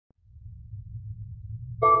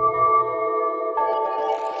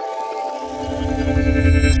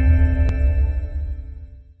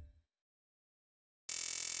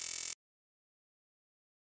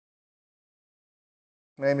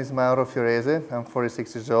name is Mauro Fiorese. I'm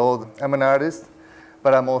 46 years old. I'm an artist,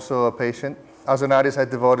 but I'm also a patient. As an artist, I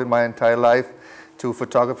devoted my entire life to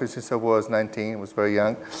photography since I was 19. I was very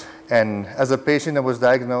young. And as a patient, I was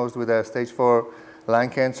diagnosed with a stage 4 lung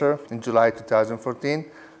cancer in July 2014,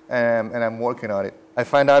 and I'm working on it. I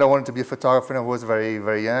found out I wanted to be a photographer when I was very,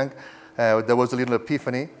 very young. There was a little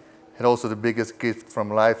epiphany, and also the biggest gift from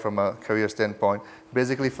life from a career standpoint.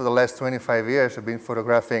 Basically, for the last 25 years, I've been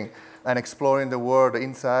photographing and exploring the world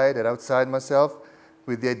inside and outside myself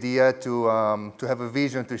with the idea to have a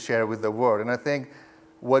vision to share with the world. And I think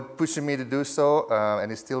what pushed me to do so,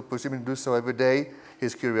 and is still pushing me to do so every day,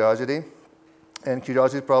 is curiosity. And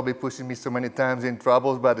curiosity is probably pushing me so many times in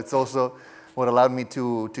troubles, but it's also what allowed me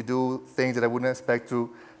to do things that I wouldn't expect to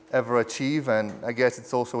ever achieve. And I guess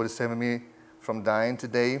it's also what is saving me from dying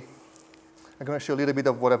today. I'm going to show a little bit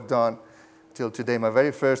of what I've done till today. My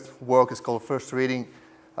very first work is called First Reading.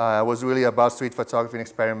 It was really about street photography and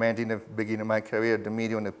experimenting at the beginning of my career, the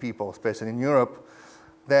medium and the people, especially in Europe.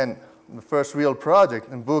 Then the first real project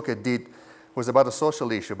and book I did was about a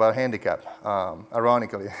social issue, about handicap,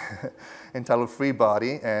 ironically, entitled Free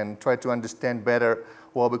Body, and tried to understand better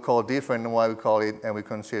what we call different and why we call it and we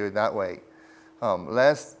consider it that way.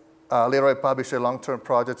 Later I published a long-term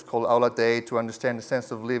project called Aula Dei to understand the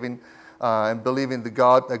sense of living and believing the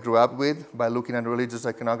God I grew up with by looking at religious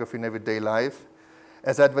iconography in everyday life.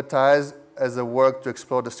 As advertised as a work to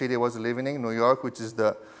explore the city I was living in, New York, which is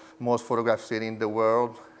the most photographed city in the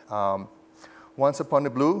world. Once Upon the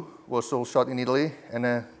Blue was all shot in Italy, and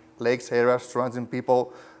a lakes area surrounding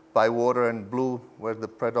people by water, and blue were the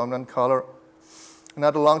predominant color.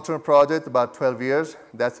 Another long-term project, about 12 years,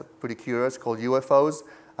 that's pretty curious, called UFOs,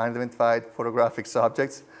 Unidentified Photographic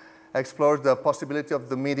Subjects. I explored the possibility of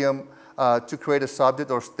the medium to create a subject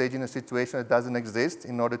or stage in a situation that doesn't exist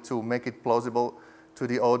in order to make it plausible to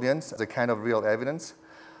the audience as a kind of real evidence.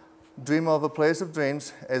 Dream of a Place of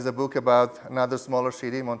Dreams is a book about another smaller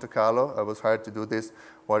city, Monte Carlo. I was hired to do this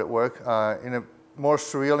while at work in a more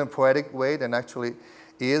surreal and poetic way than actually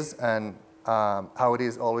is, and how it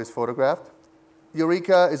is always photographed.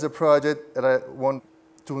 Eureka is a project that I want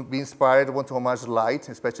to be inspired. I want to homage light,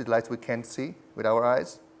 especially lights we can't see with our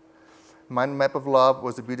eyes. Mind Map of Love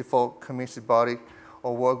was a beautiful commissioned body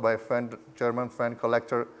of work by a friend, German friend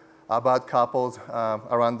collector, about couples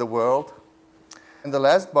around the world. And the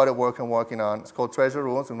last body of work I'm working on is called Treasure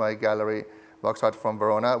Rooms in my gallery, Box Art from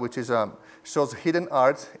Verona, which is, shows hidden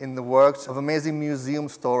art in the works of amazing museum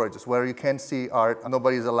storages where you can't see art,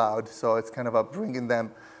 nobody's allowed, so it's kind of bringing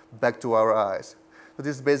them back to our eyes. So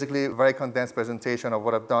this is basically a very condensed presentation of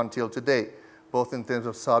what I've done till today, both in terms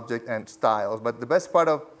of subject and styles. But the best part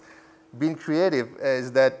of being creative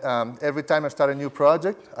is that every time I start a new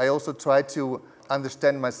project, I also try to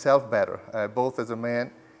understand myself better, both as a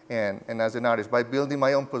man and as an artist, by building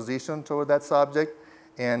my own position toward that subject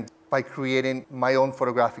and by creating my own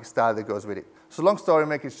photographic style that goes with it. So long story,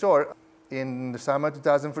 make it short, in the summer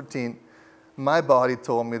 2014, my body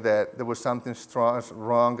told me that there was something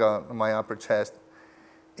wrong on my upper chest.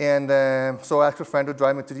 And so I asked a friend to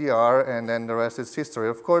drive me to the ER, and then the rest is history.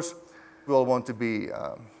 Of course, we all want to be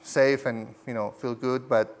safe and feel good,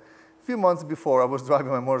 but a few months before, I was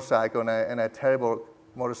driving my motorcycle and I had a terrible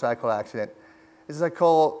motorcycle accident. This is I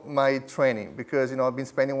call my training, because I've been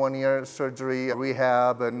spending 1 year surgery,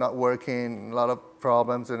 rehab, and not working, a lot of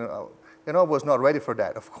problems, and I was not ready for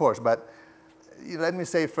that, of course. But let me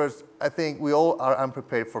say first, I think we all are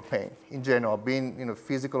unprepared for pain in general, being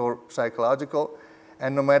physical or psychological,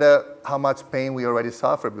 and no matter how much pain we already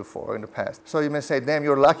suffered before in the past. So you may say, damn,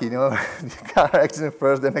 you're lucky, car accident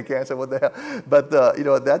first, then the cancer, what the hell. But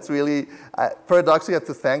that's really, paradoxically, I have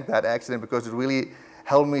to thank that accident, because it really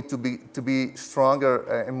helped me to be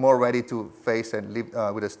stronger and more ready to face and live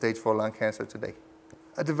with a stage 4 lung cancer today.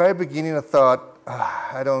 At the very beginning, I thought,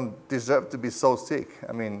 I don't deserve to be so sick.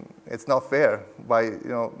 I mean, it's not fair. But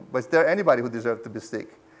is there anybody who deserves to be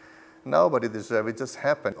sick? Nobody deserves it. It just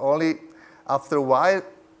happened. Only after a while,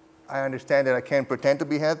 I understand that I can't pretend to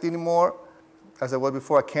be healthy anymore. As I was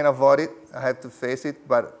before, I can't avoid it. I have to face it,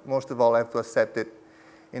 but most of all, I have to accept it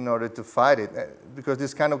in order to fight it. Because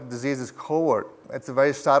this kind of disease is covert. It's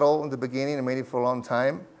very subtle in the beginning, and made it for a long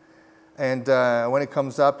time. And when it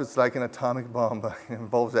comes up, it's like an atomic bomb. It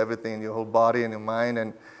involves everything in your whole body and your mind,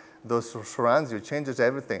 and those who surrounds you. It changes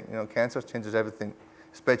everything. Cancer changes everything,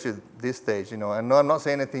 especially at this stage. I know I'm not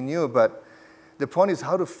saying anything new, but the point is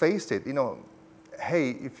how to face it.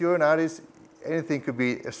 Hey, if you're an artist, anything could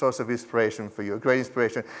be a source of inspiration for you, a great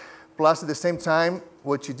inspiration. Plus, at the same time,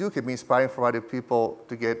 what you do can be inspiring for other people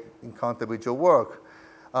to get in contact with your work.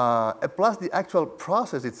 And plus, the actual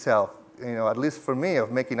process itself at least for me,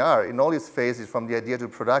 of making art in all its phases, from the idea to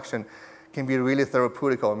production, can be really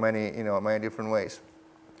therapeutic in many different ways.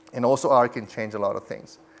 And also art can change a lot of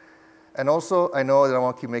things. And also, I know that I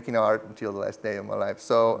want to keep making art until the last day of my life.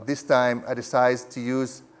 So this time, I decided to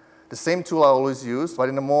use the same tool I always use, but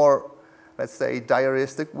in a more, let's say,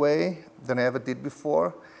 diaristic way than I ever did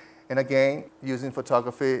before. And again, using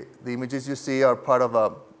photography, the images you see are part of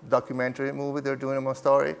a documentary movie they're doing in my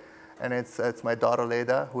story. And it's my daughter,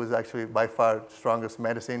 Leda, who is actually by far the strongest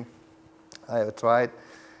medicine I ever tried.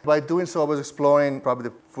 By doing so, I was exploring probably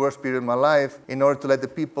the first period of my life in order to let the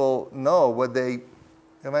people know what they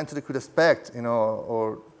eventually could expect,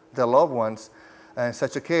 or their loved ones in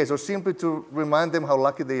such a case, or simply to remind them how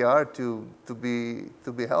lucky they are to be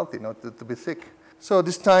healthy, to be sick. So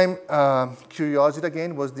this time, curiosity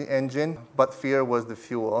again was the engine, but fear was the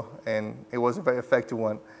fuel, and it was a very effective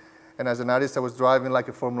one. And as an artist, I was driving like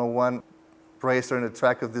a Formula One racer in the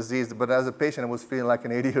track of disease, but as a patient, I was feeling like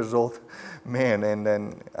an 80-year-old man. And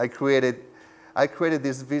then I created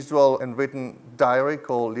this visual and written diary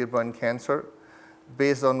called Libra and Cancer,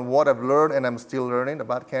 based on what I've learned and I'm still learning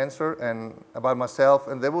about cancer and about myself.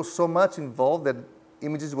 And there was so much involved that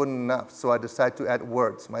images weren't enough. So I decided to add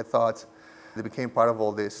words, my thoughts. They became part of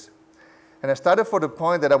all this. And I started for the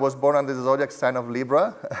point that I was born under the zodiac sign of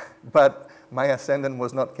Libra, but my ascendant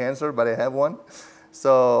was not Cancer, but I have one.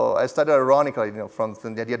 So I started ironically, from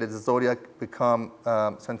the idea that the zodiac become,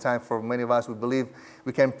 sometimes for many of us, we believe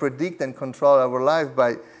we can predict and control our life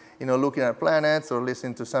by, looking at planets or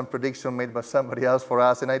listening to some prediction made by somebody else for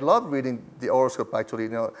us. And I love reading the horoscope, actually.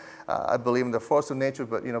 I believe in the force of nature,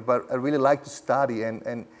 but I really like to study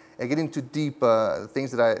and get into deep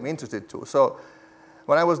things that I'm interested to. So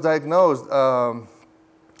when I was diagnosed,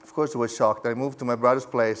 of course I was shocked. I moved to my brother's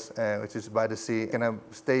place, which is by the sea, and I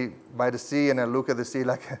stay by the sea and I look at the sea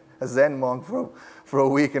like a Zen monk for a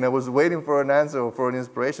week, and I was waiting for an answer or for an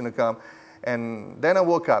inspiration to come. And then I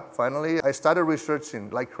woke up. Finally, I started researching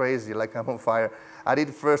like crazy, like I'm on fire. I did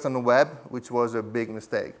first on the web, which was a big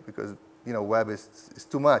mistake because, web is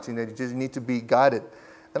too much. You just need to be guided.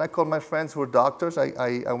 Then I called my friends who were doctors.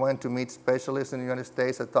 I went to meet specialists in the United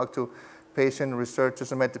States. I talked to patient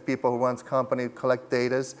researchers. I met the people who run companies, collect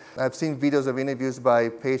data. I've seen videos of interviews by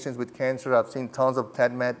patients with cancer. I've seen tons of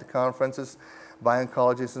TED conferences by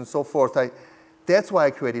oncologists and so forth. That's why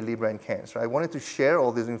I created Libra and Cancer. I wanted to share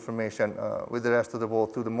all this information with the rest of the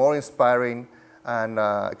world through the more inspiring and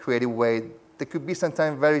creative way. They could be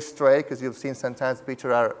sometimes very straight, because you've seen sometimes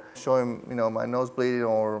pictures are showing, my nose bleeding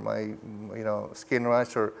or my, skin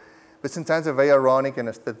rash, but sometimes they're very ironic and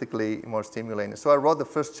aesthetically more stimulating. So I wrote the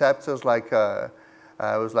first chapters like I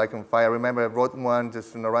was like on fire. I remember I wrote one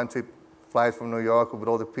just on a round trip flight from New York with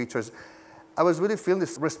all the pictures. I was really feeling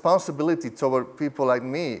this responsibility toward people like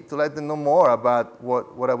me to let them know more about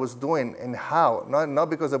what I was doing and how, not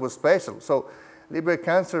because I was special. So Libra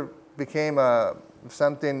Cancer became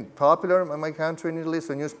something popular in my country in Italy,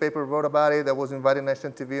 so a newspaper wrote about it. I was invited on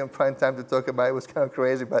national TV on prime time to talk about it. It was kind of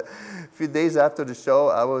crazy, but a few days after the show,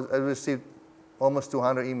 I received almost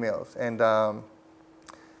 200 emails. And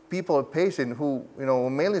people, patients who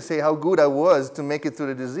mainly say how good I was to make it through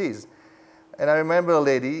the disease. And I remember a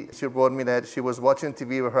lady, she wrote me that she was watching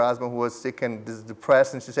TV with her husband who was sick and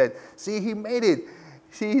depressed, and she said, "See, he made it.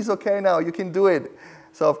 He's okay now, you can do it."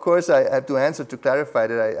 So of course I had to answer to clarify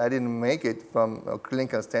that I didn't make it from a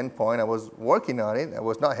clinical standpoint. I was working on it. I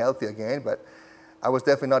was not healthy again, but I was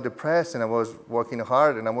definitely not depressed, and I was working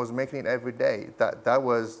hard, and I was making it every day. That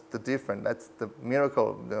was the difference. That's the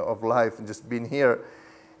miracle of life, and just being here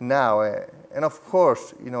now. And of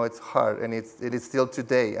course, it's hard, and it is still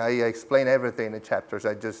today. I explain everything in the chapters.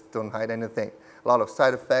 I just don't hide anything. A lot of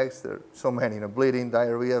side effects. There are so many, bleeding,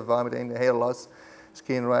 diarrhea, vomiting, hair loss,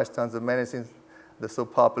 skin rash, tons of medicines. The so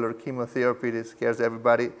popular chemotherapy that scares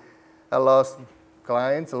everybody. I lost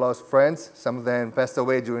clients, I lost friends. Some of them passed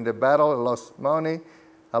away during the battle. I lost money.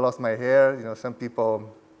 I lost my hair. Some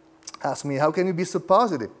people ask me, how can you be so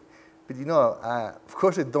positive? But of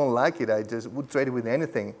course I don't like it. I just would trade it with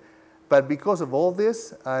anything. But because of all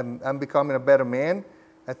this, I'm becoming a better man.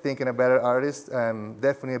 I think, and a better artist. I'm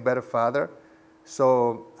definitely a better father.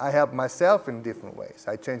 So I help myself in different ways.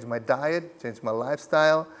 I changed my diet, changed my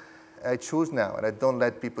lifestyle. I choose now, and I don't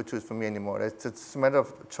let people choose for me anymore. It's a matter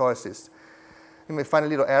of choices. You may find it a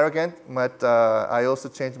little arrogant, but I also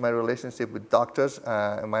changed my relationship with doctors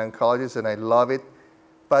and my oncologists, and I love it.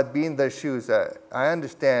 But being in their shoes, I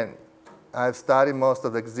understand. I've studied most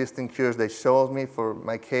of the existing cures they showed me for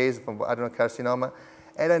my case, from adenocarcinoma,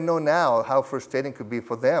 and I know now how frustrating it could be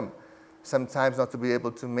for them sometimes not to be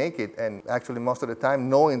able to make it, and actually most of the time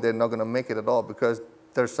knowing they're not going to make it at all because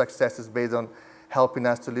their success is based on helping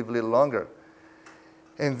us to live a little longer.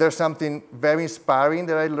 And there's something very inspiring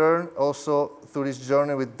that I learned also through this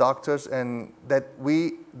journey with doctors, and that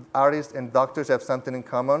we artists and doctors have something in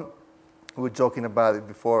common. We were joking about it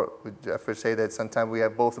before with Fiorese that sometimes we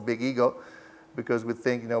have both a big ego, because we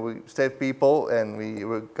think, we save people and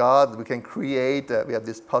we're God, we can create, we have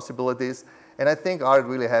these possibilities. And I think art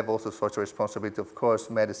really have also social responsibility. Of course,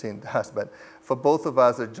 medicine does, but for both of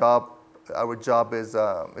us, our job is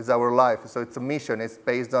our life. So it's a mission, it's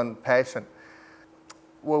based on passion.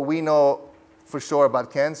 What we know for sure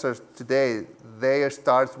about cancers today, they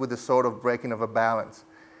starts with a sort of breaking of a balance.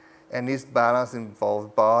 And this balance involves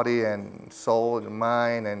body and soul and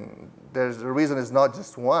mind, and there's a reason it's not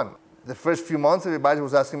just one. The first few months, everybody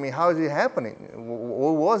was asking me, how is it happening?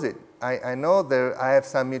 What was it? I know I have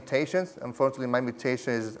some mutations. Unfortunately, my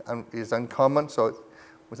mutation is uncommon, so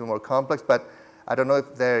it's more complex, but I don't know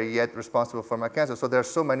if they're yet responsible for my cancer. So there are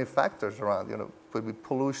so many factors around, could be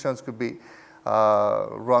pollutions, could be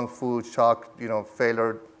wrong food, shock,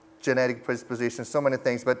 failure, genetic predisposition, so many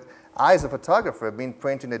things. But I, as a photographer, have been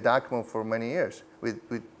printing the darkroom for many years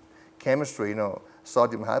with chemistry,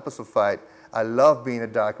 sodium hyposulfite. I love being in a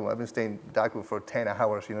darkroom. I've been staying in the darkroom for 10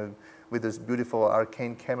 hours, with this beautiful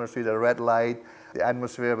arcane chemistry, the red light, the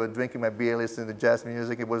atmosphere, but drinking my beer, listening to jazz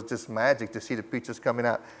music. It was just magic to see the pictures coming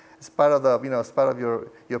out. It's part of it's part of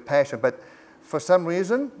your passion. But for some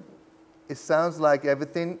reason, it sounds like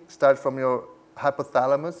everything starts from your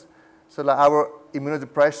hypothalamus. So like our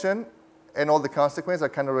immunodepression and all the consequences are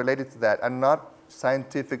kind of related to that. I'm not a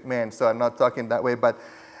scientific man, so I'm not talking that way, but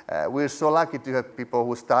we're so lucky to have people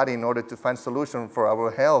who study in order to find solutions for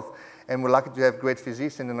our health, and we're lucky to have great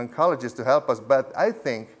physicians and oncologists to help us. But I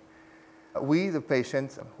think we, the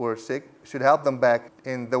patients who are sick, should help them back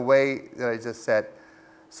in the way that I just said.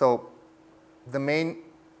 So the main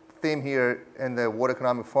theme here in the World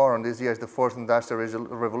Economic Forum this year is the fourth industrial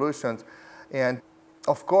revolution. And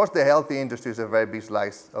of course, the healthy industry is a very big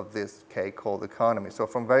slice of this cake called economy. So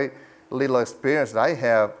from very little experience that I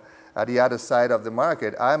have at the other side of the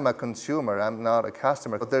market, I'm a consumer, I'm not a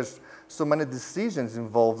customer. But there's so many decisions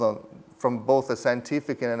involved from both a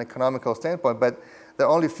scientific and an economical standpoint, but there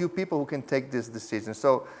are only few people who can take this decision.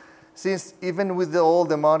 So since even with all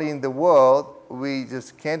the money in the world, we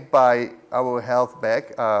just can't buy our health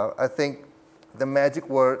back, I think the magic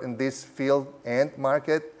word in this field and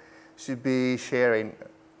market should be sharing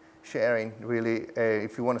really,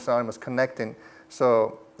 if you want to sound as connecting.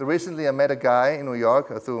 So recently I met a guy in New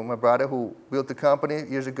York through my brother who built a company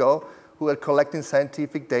years ago who are collecting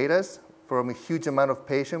scientific data from a huge amount of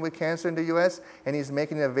patients with cancer in the US, and he's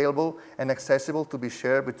making it available and accessible to be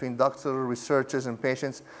shared between doctors, researchers, and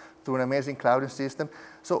patients through an amazing cloud system.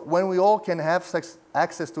 So when we all can have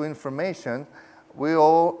access to information, we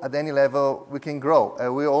all, at any level, we can grow.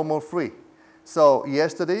 We're all more free. So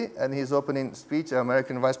yesterday, in his opening speech,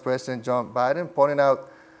 American Vice President John Biden pointed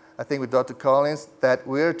out, I think with Dr. Collins, that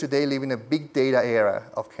we're today living a big data era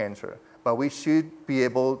of cancer, but we should be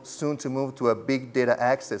able soon to move to a big data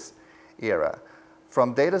access era.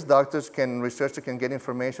 From data, researchers can get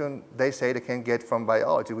information they say they can get from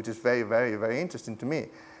biology, which is very, very, very interesting to me.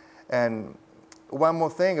 And one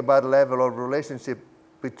more thing about the level of relationship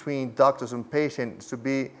between doctors and patients to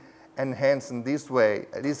be enhanced in this way.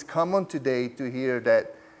 It is common today to hear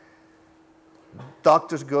that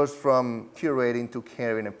doctors goes from curating to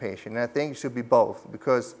caring a patient. And I think it should be both,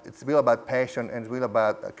 because it's real about passion and it's real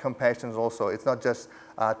about compassion also. It's not just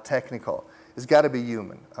technical. It's got to be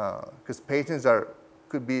human, because patients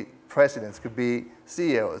could be presidents, could be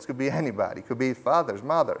CEOs, could be anybody, could be fathers,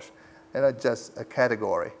 mothers, and not just a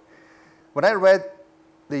category. When I read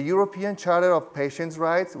the European Charter of Patients'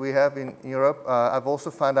 Rights we have in Europe, I've also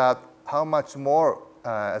found out how much more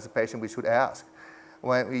as a patient we should ask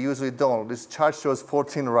when we usually don't. This chart shows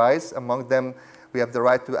 14 rights. Among them, we have the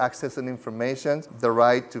right to access and information, the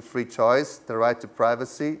right to free choice, the right to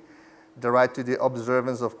privacy, the right to the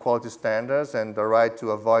observance of quality standards, and the right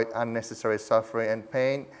to avoid unnecessary suffering and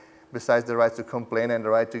pain, besides the right to complain and the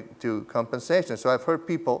right to compensation. So I've heard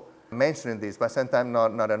people mentioning this, but sometimes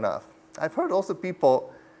not enough. I've heard also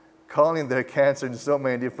people calling their cancer in so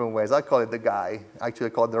many different ways. I call it the guy. Actually, I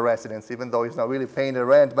call it the residence, even though he's not really paying the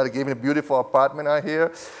rent, but giving a beautiful apartment out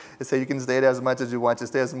here. They say you can stay there as much as you want, you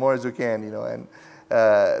stay as more as you can, And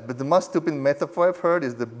but the most stupid metaphor I've heard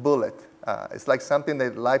is the bullet. It's like something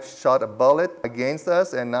that life shot a bullet against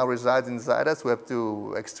us and now resides inside us. We have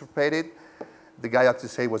to extirpate it. The guy actually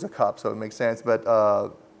said was a cop, so it makes sense. But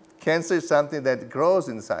cancer is something that grows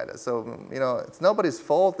inside us. So, it's nobody's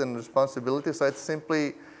fault and responsibility. So it's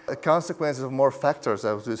simply a consequence of more factors,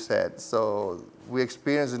 as you said. So we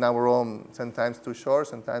experience in our own, sometimes too short,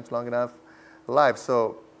 sometimes long enough life.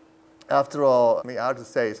 So after all, I mean, hard to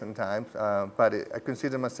say sometimes, but I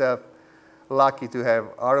consider myself lucky to have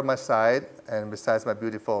art on my side, and besides my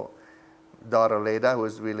beautiful daughter Leda, who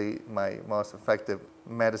is really my most effective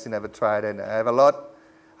medicine ever tried, and I have a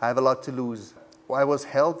lot to lose. When I was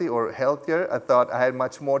healthy or healthier, I thought I had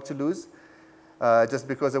much more to lose, just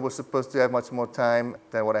because I was supposed to have much more time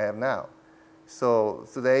than what I have now. So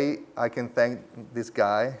today I can thank this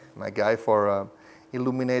guy, my guy, for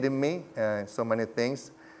illuminating me so many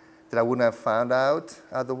things that I wouldn't have found out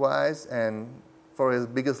otherwise, and for his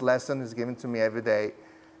biggest lesson he's given to me every day,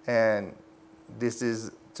 and this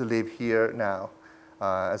is to live here now,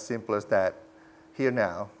 as simple as that, here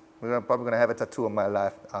now. We're probably going to have a tattoo on my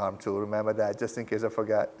left arm to remember that, just in case I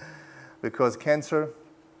forgot, because cancer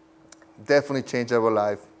definitely changed our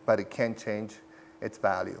life, but it can't change its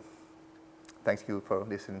value. Thank you for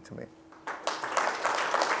listening to me.